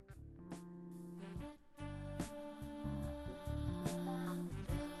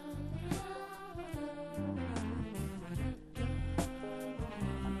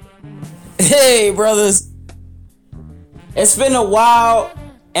Hey, brothers. It's been a while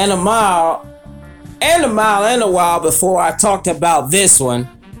and a mile and a mile and a while before I talked about this one.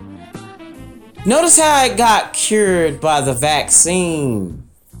 Notice how I got cured by the vaccine.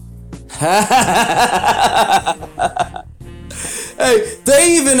 Hey,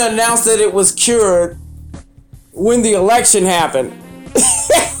 they even announced that it was cured when the election happened.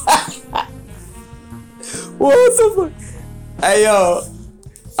 What the fuck? Hey, yo,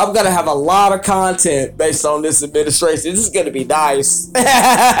 I'm gonna have a lot of content based on this administration. This is gonna be nice.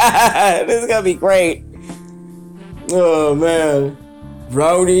 This is gonna be great. Oh, man.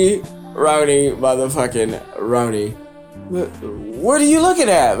 Roni, motherfucking Roni. What are you looking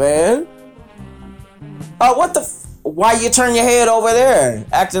at, man? Oh, what the why you turn your head over there?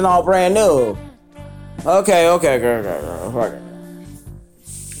 Acting all brand new. Okay, girl.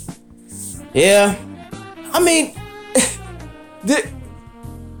 Yeah. I mean,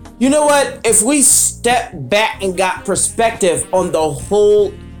 you know what? If we step back and got perspective on the whole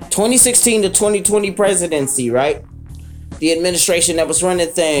 2016 to 2020 presidency, right? The administration that was running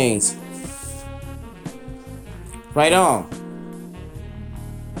things. Right on.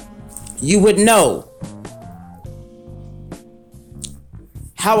 You would know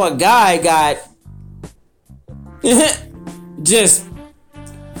how a guy got just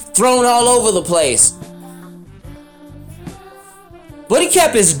thrown all over the place. But he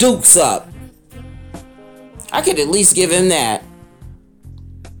kept his dukes up. I could at least give him that.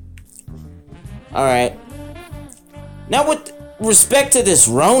 Alright. Now with respect to this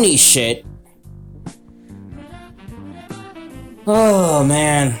Roni shit. Oh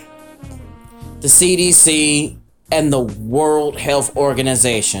man. The CDC and the World Health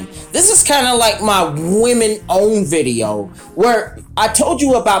Organization. This is kind of like my women-owned video, where I told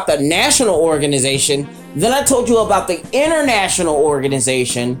you about the national organization, then I told you about the international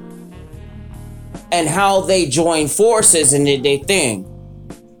organization and how they joined forces and did their thing.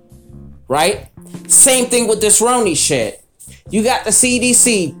 Right? Same thing with this Roni shit. You got the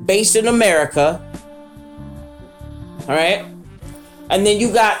CDC based in America. Alright? And then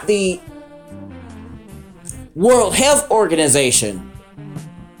you got the World Health Organization.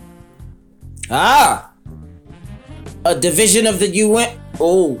 A division of the UN.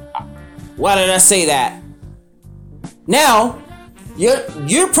 Oh, why did I say that? Now,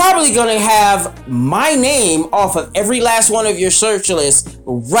 you're probably gonna have my name off of every last one of your search lists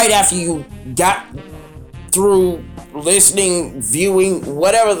right after you got through listening, viewing,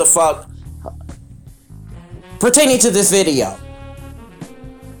 whatever the fuck pertaining to this video.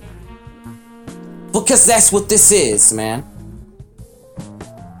 Because that's what this is, man.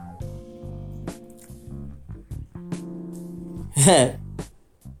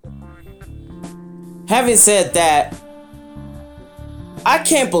 Having said that, I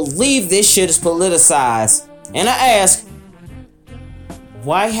can't believe this shit is politicized. And I ask,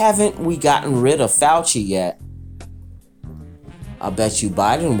 why haven't we gotten rid of Fauci yet? I bet you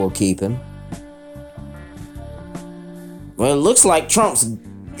Biden will keep him. Well, it looks like Trump's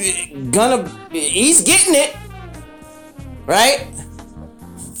he's getting it, right?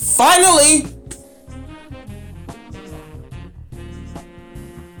 Finally.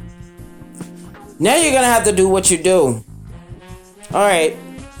 Now you're gonna have to do what you do. All right,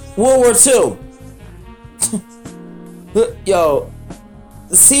 World War II. Yo,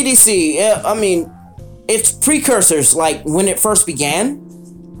 the CDC. I mean, it's precursors. Like when it first began,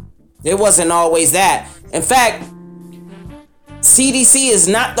 it wasn't always that. In fact, CDC is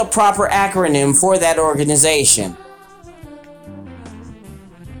not the proper acronym for that organization.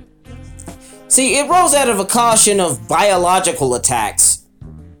 See, it rose out of a caution of biological attacks.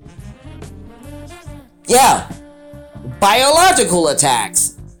 Yeah, biological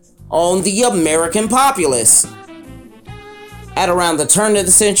attacks on the American populace at around the turn of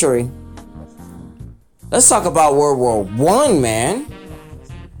the century. Let's talk about World War I, man.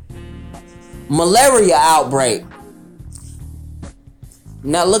 Malaria outbreak.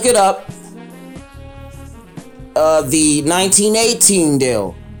 Now look it up. The 1918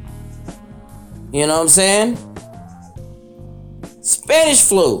 deal. You know what I'm saying? Spanish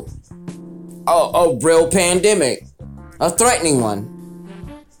flu. A real pandemic. A threatening one.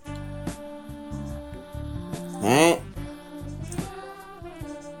 Alright?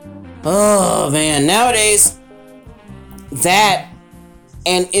 Oh man, nowadays that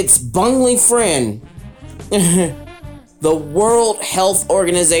and its bungling friend the World Health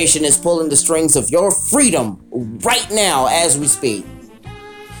Organization is pulling the strings of your freedom right now as we speak.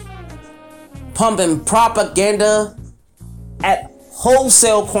 Pumping propaganda at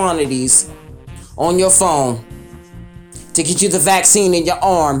wholesale quantities on your phone to get you the vaccine in your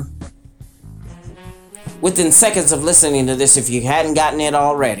arm within seconds of listening to this if you hadn't gotten it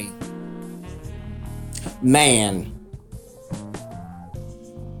already. Man.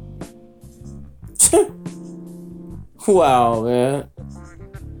 Wow, man.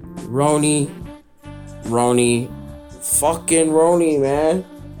 Roni, fucking Roni, man.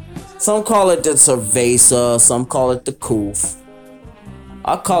 Some call it the Cerveza, some call it the Coof.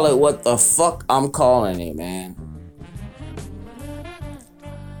 I call it what the fuck I'm calling it, man.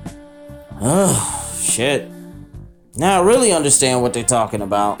 Oh, shit. Now I really understand what they're talking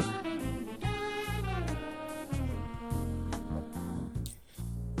about.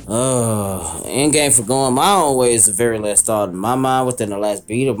 Endgame for going my own way is the very last thought in my mind within the last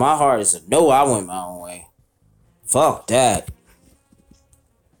beat of my heart is a no, I went my own way. Fuck that.